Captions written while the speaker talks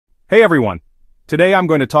Hey everyone! Today I'm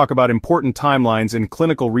going to talk about important timelines in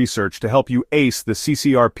clinical research to help you ace the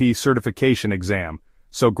CCRP certification exam.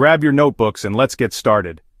 So grab your notebooks and let's get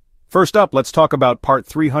started. First up, let's talk about Part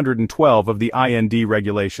 312 of the IND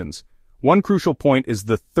regulations. One crucial point is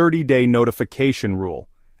the 30-day notification rule.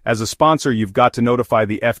 As a sponsor, you've got to notify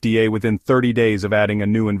the FDA within 30 days of adding a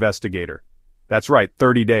new investigator. That's right,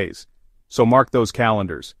 30 days. So mark those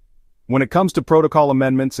calendars. When it comes to protocol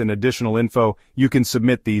amendments and additional info, you can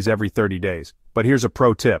submit these every 30 days. But here's a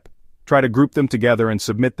pro tip. Try to group them together and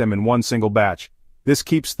submit them in one single batch. This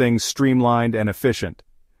keeps things streamlined and efficient.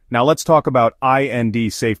 Now let's talk about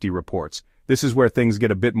IND safety reports. This is where things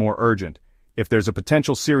get a bit more urgent. If there's a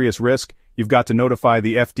potential serious risk, you've got to notify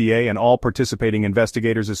the FDA and all participating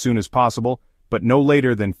investigators as soon as possible, but no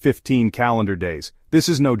later than 15 calendar days. This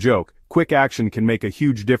is no joke. Quick action can make a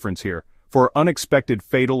huge difference here. For unexpected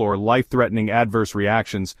fatal or life-threatening adverse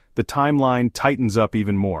reactions, the timeline tightens up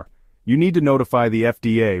even more. You need to notify the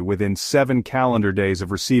FDA within 7 calendar days of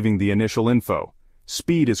receiving the initial info.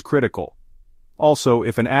 Speed is critical. Also,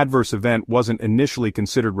 if an adverse event wasn't initially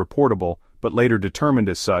considered reportable, but later determined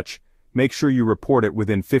as such, make sure you report it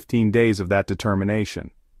within 15 days of that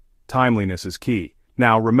determination. Timeliness is key.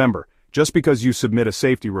 Now remember, just because you submit a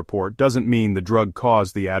safety report doesn't mean the drug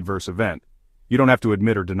caused the adverse event. You don't have to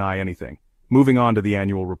admit or deny anything. Moving on to the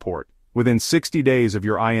annual report. Within 60 days of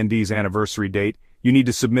your IND's anniversary date, you need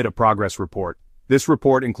to submit a progress report. This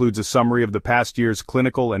report includes a summary of the past year's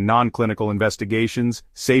clinical and non-clinical investigations,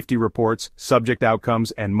 safety reports, subject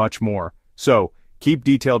outcomes, and much more. So, keep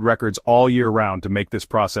detailed records all year round to make this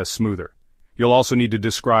process smoother. You'll also need to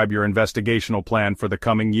describe your investigational plan for the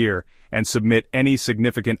coming year and submit any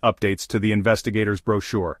significant updates to the investigator's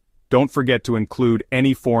brochure. Don't forget to include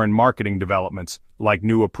any foreign marketing developments, like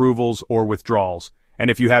new approvals or withdrawals. And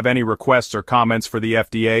if you have any requests or comments for the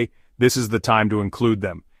FDA, this is the time to include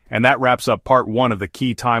them. And that wraps up Part 1 of the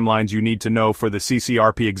key timelines you need to know for the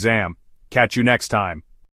CCRP exam. Catch you next time.